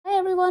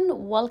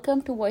everyone,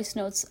 welcome to Voice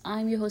Notes.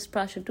 I'm your host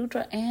Prasha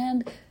Dutra,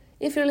 and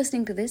if you're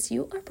listening to this,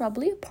 you are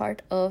probably a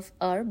part of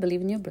our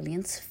Believe in Your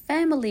Brilliance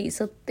family.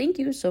 So thank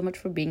you so much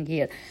for being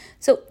here.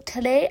 So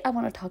today I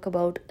want to talk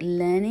about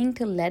learning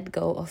to let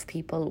go of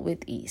people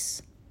with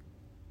ease.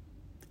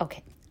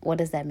 Okay, what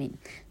does that mean?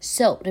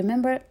 So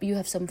remember, you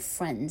have some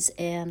friends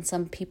and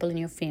some people in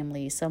your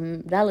family,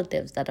 some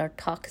relatives that are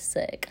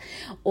toxic,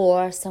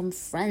 or some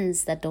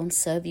friends that don't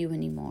serve you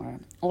anymore,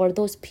 or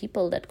those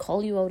people that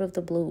call you out of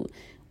the blue,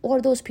 or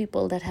those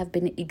people that have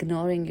been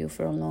ignoring you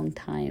for a long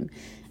time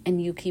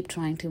and you keep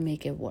trying to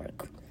make it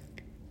work.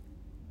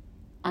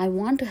 I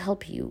want to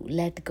help you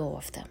let go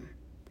of them.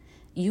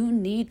 You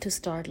need to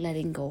start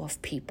letting go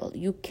of people.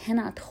 You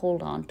cannot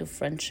hold on to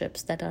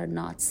friendships that are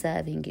not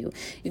serving you.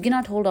 You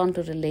cannot hold on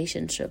to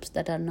relationships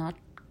that are not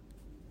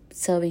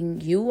serving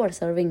you or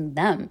serving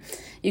them.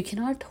 You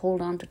cannot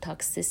hold on to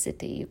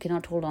toxicity. You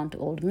cannot hold on to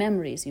old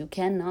memories. You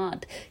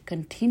cannot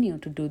continue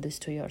to do this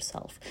to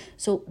yourself.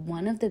 So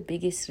one of the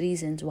biggest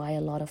reasons why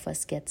a lot of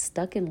us get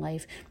stuck in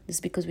life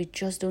is because we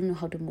just don't know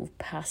how to move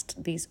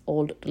past these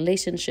old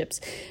relationships.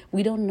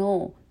 We don't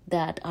know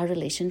that our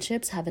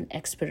relationships have an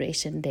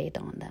expiration date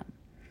on them.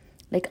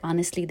 Like,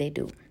 honestly, they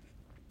do.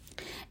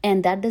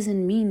 And that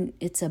doesn't mean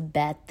it's a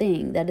bad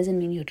thing. That doesn't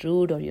mean you're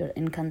rude or you're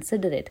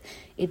inconsiderate.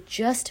 It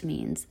just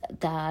means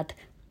that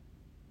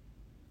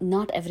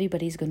not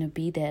everybody's going to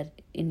be there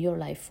in your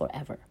life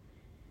forever.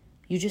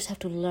 You just have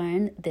to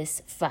learn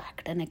this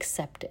fact and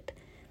accept it.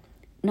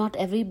 Not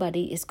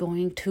everybody is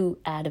going to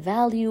add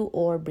value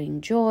or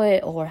bring joy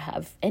or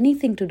have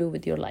anything to do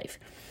with your life.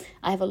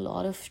 I have a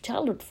lot of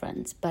childhood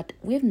friends, but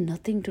we have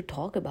nothing to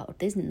talk about.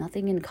 There's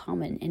nothing in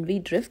common, and we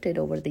drifted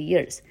over the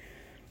years.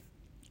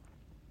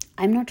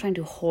 I'm not trying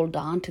to hold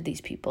on to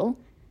these people.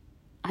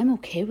 I'm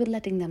okay with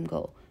letting them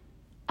go.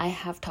 I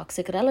have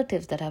toxic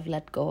relatives that I've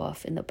let go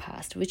of in the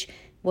past, which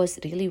was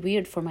really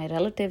weird for my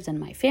relatives and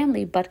my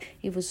family, but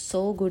it was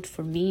so good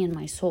for me and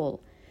my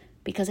soul.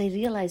 Because I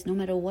realized no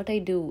matter what I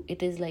do,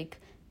 it is like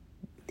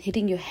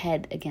hitting your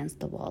head against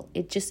the wall.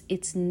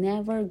 It's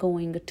never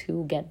going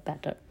to get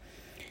better.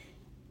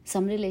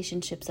 Some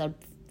relationships are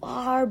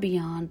far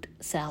beyond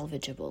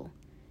salvageable.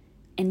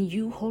 And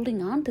you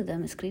holding on to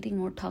them is creating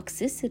more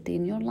toxicity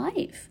in your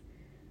life.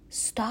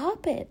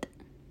 Stop it.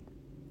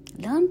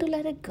 Learn to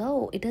let it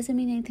go. It doesn't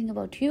mean anything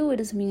about you. It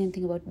doesn't mean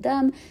anything about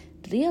them.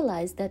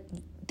 Realize that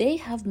they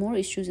have more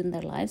issues in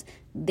their lives.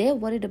 They're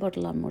worried about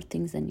a lot more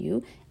things than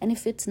you. And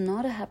if it's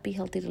not a happy,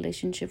 healthy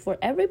relationship for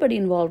everybody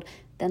involved,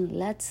 then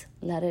let's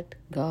let it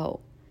go.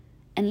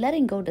 And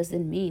letting go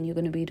doesn't mean you're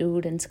going to be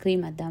rude and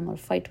scream at them or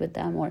fight with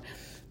them, or,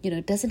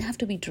 it doesn't have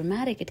to be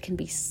dramatic. It can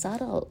be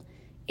subtle.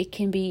 It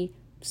can be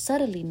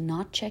subtly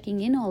not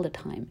checking in all the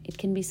time. It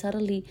can be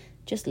subtly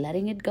just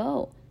letting it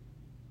go.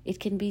 It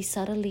can be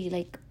subtly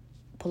like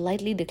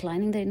politely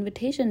declining the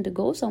invitation to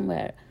go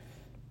somewhere.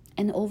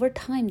 And over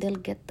time, they'll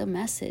get the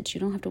message.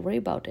 You don't have to worry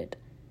about it.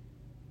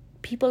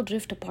 People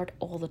drift apart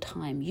all the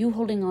time. You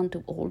holding on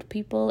to old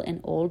people and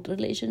old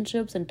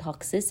relationships and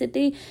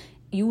toxicity,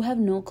 you have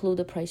no clue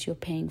the price you're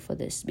paying for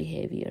this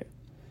behavior.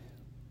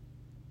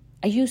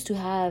 I used to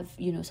have,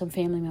 some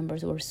family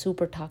members who were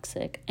super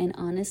toxic. And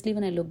honestly,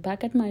 when I look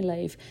back at my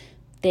life,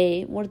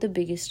 they were the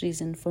biggest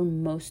reason for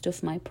most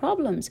of my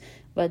problems.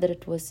 Whether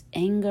it was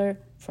anger,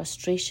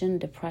 frustration,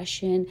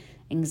 depression,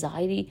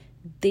 anxiety,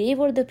 they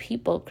were the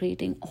people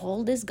creating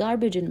all this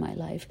garbage in my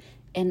life.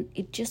 And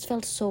it just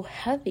felt so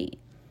heavy.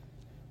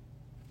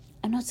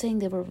 I'm not saying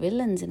they were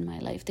villains in my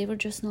life. They were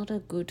just not a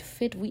good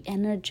fit. We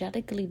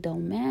energetically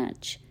don't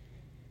match.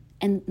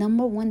 And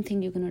number one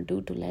thing you're going to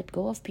do to let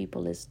go of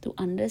people is to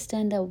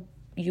understand that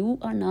you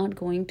are not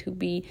going to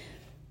be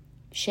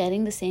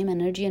sharing the same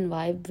energy and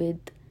vibe with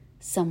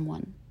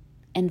someone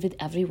and with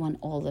everyone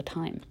all the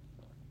time.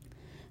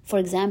 For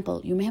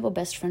example, you may have a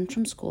best friend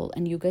from school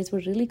and you guys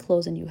were really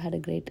close and you had a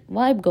great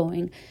vibe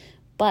going,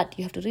 but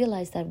you have to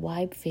realize that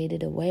vibe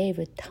faded away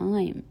with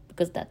time,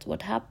 because that's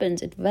what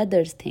happens. It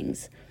weathers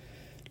things.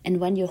 And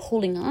when you're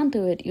holding on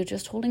to it, you're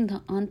just holding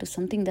on to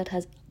something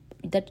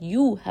that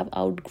you have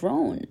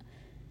outgrown.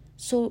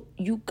 So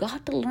you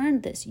got to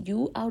learn this.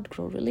 You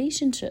outgrow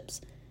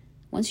relationships.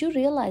 Once you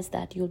realize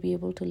that, you'll be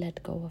able to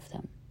let go of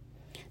them.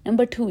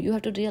 Number 2, you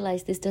have to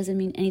realize this doesn't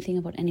mean anything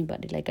about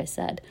anybody. Like I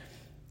said,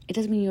 it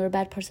doesn't mean you're a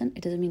bad person.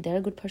 It doesn't mean they're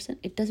a good person.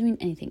 It doesn't mean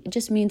anything. It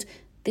just means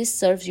this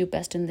serves you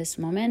best in this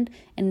moment.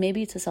 And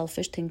maybe it's a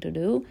selfish thing to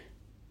do,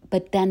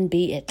 but then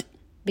be it.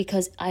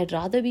 Because I'd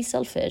rather be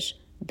selfish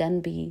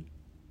than be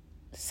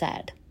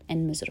sad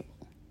and miserable.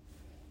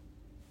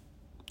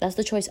 That's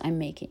the choice I'm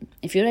making.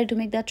 If you're ready to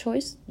make that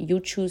choice,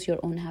 you choose your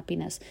own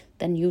happiness.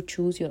 Then you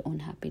choose your own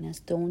happiness.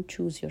 Don't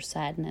choose your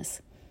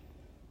sadness.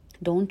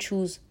 Don't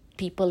choose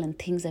people and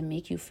things that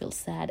make you feel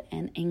sad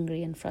and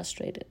angry and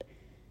frustrated.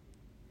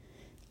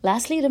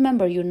 Lastly,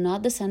 remember, you're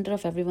not the center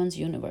of everyone's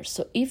universe.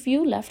 So if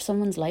you left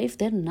someone's life,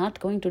 they're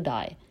not going to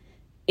die.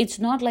 It's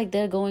not like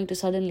they're going to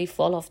suddenly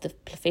fall off the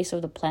face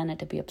of the planet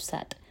to be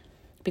upset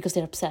because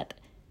they're upset,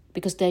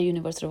 because their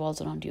universe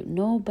revolves around you.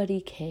 Nobody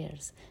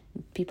cares.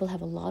 People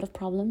have a lot of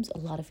problems, a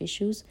lot of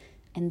issues.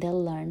 and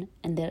they'll learn,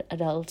 and they're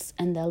adults,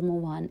 and they'll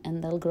move on,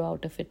 and they'll grow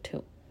out of it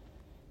too.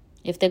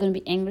 If they're going to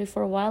be angry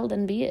for a while,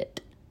 then be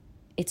it.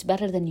 It's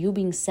better than you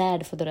being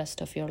sad for the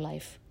rest of your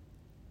life.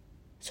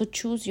 So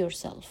choose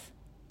yourself.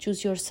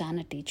 Choose your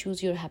sanity.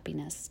 Choose your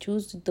happiness.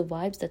 Choose the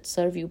vibes that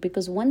serve you.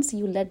 Because once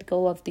you let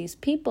go of these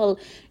people,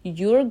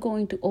 you're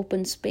going to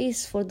open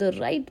space for the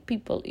right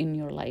people in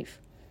your life.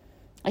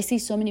 I see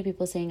so many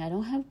people saying, I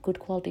don't have good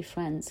quality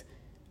friends.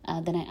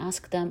 Then I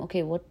ask them,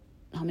 okay,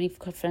 how many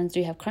friends do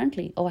you have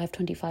currently? Oh, I have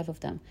 25 of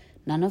them.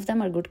 None of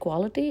them are good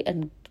quality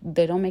and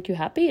they don't make you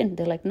happy. And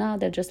they're like, nah,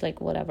 they're just like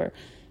whatever.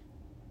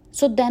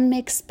 So then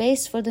make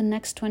space for the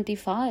next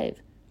 25.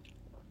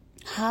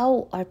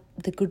 How are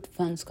the good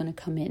ones going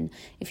to come in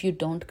if you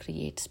don't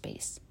create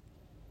space?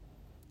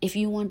 If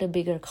you want a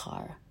bigger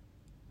car,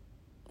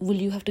 will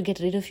you have to get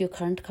rid of your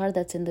current car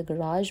that's in the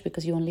garage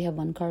because you only have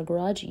one car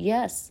garage?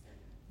 Yes.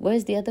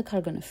 Where's the other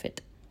car going to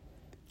fit?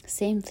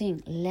 Same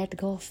thing. Let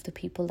go of the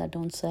people that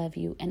don't serve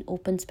you and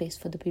open space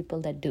for the people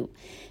that do.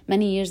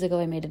 Many years ago,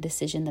 I made a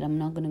decision that I'm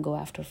not going to go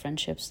after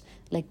friendships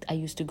like I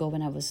used to go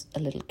when I was a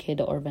little kid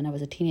or when I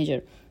was a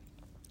teenager.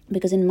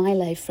 Because in my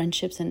life,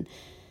 friendships and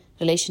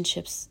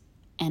relationships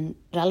and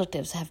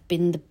relatives have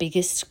been the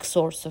biggest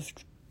source of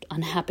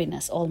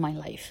unhappiness all my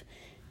life.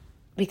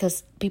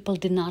 Because people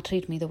did not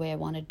treat me the way I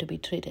wanted to be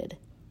treated.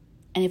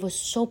 And it was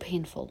so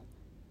painful.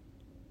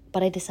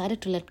 But I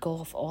decided to let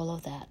go of all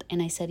of that.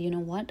 And I said, you know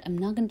what? I'm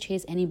not going to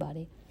chase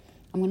anybody.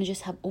 I'm going to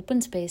just have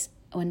open space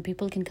when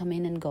people can come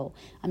in and go.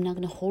 I'm not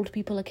going to hold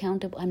people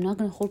accountable. I'm not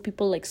going to hold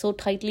people like so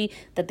tightly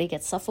that they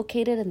get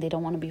suffocated and they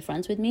don't want to be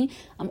friends with me.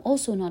 I'm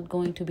also not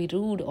going to be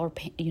rude or,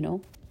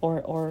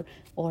 or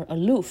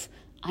aloof.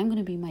 I'm going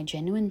to be my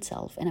genuine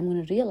self. And I'm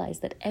going to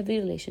realize that every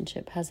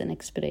relationship has an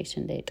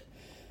expiration date.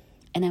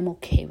 And I'm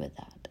okay with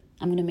that.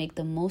 I'm going to make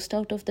the most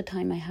out of the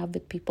time I have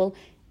with people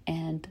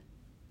and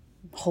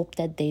hope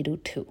that they do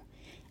too.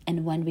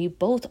 And when we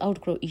both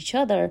outgrow each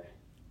other,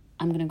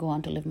 I'm going to go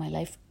on to live my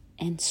life,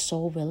 and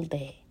so will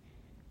they.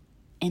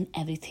 And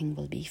everything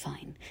will be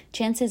fine.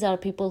 Chances are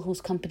people whose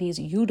companies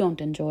you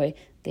don't enjoy,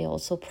 they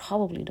also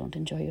probably don't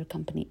enjoy your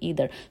company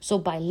either. So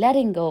by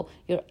letting go,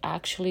 you're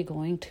actually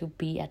going to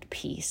be at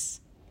peace.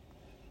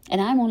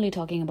 And I'm only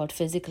talking about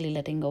physically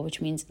letting go,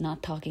 which means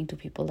not talking to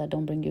people that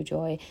don't bring you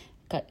joy,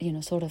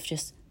 sort of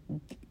just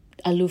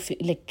aloof,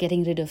 like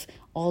getting rid of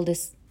all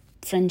this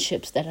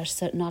friendships that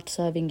are not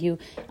serving you.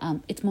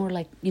 It's more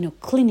like,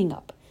 cleaning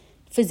up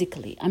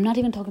physically. I'm not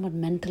even talking about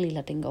mentally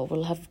letting go.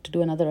 We'll have to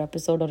do another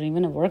episode or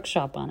even a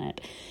workshop on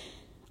it,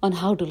 on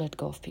how to let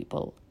go of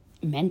people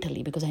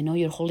mentally, because I know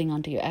you're holding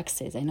on to your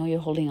exes. I know you're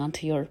holding on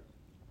to your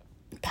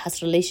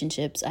past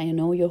relationships. I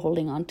know you're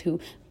holding on to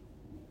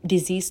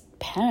diseased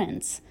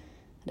parents,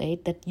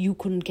 right? That you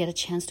couldn't get a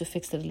chance to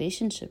fix the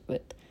relationship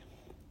with.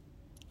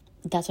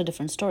 That's a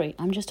different story.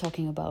 I'm just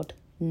talking about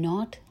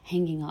not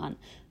hanging on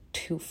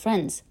to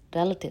friends,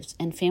 relatives,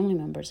 and family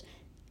members,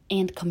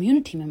 and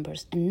community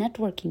members, and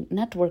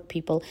network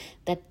people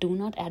that do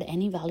not add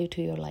any value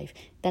to your life,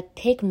 that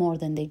take more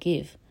than they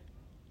give.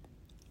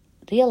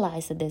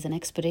 Realize that there's an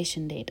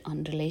expiration date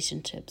on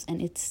relationships,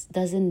 and it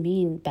doesn't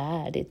mean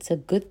bad. It's a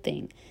good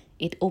thing.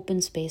 It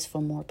opens space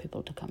for more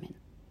people to come in.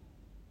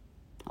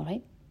 All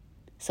right?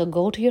 So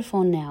go to your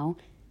phone now.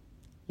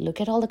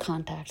 Look at all the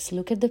contacts.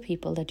 Look at the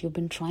people that you've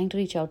been trying to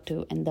reach out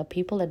to and the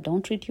people that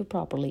don't treat you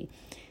properly.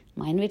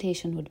 My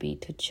invitation would be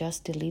to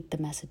just delete the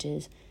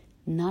messages,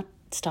 not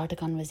start a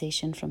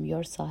conversation from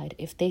your side.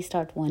 If they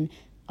start one,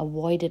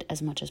 avoid it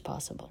as much as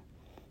possible.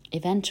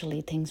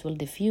 Eventually, things will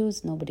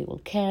diffuse, nobody will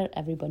care,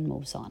 everyone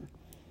moves on.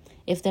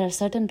 If there are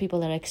certain people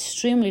that are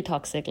extremely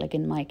toxic, like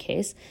in my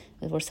case,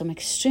 there were some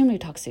extremely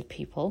toxic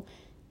people,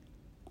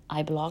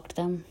 I blocked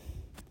them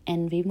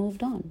and we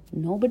moved on.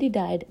 Nobody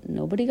died,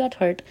 nobody got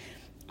hurt.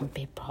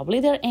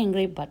 Probably they're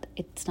angry, but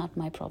it's not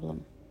my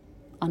problem.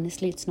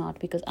 Honestly, it's not,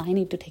 because I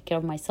need to take care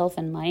of myself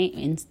and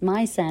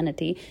my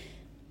sanity.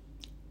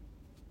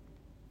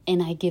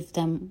 And I give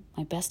them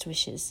my best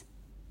wishes.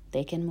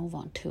 They can move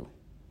on too.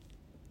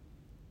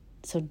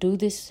 So do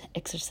this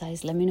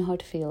exercise. Let me know how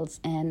it feels.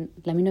 And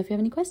let me know if you have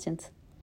any questions.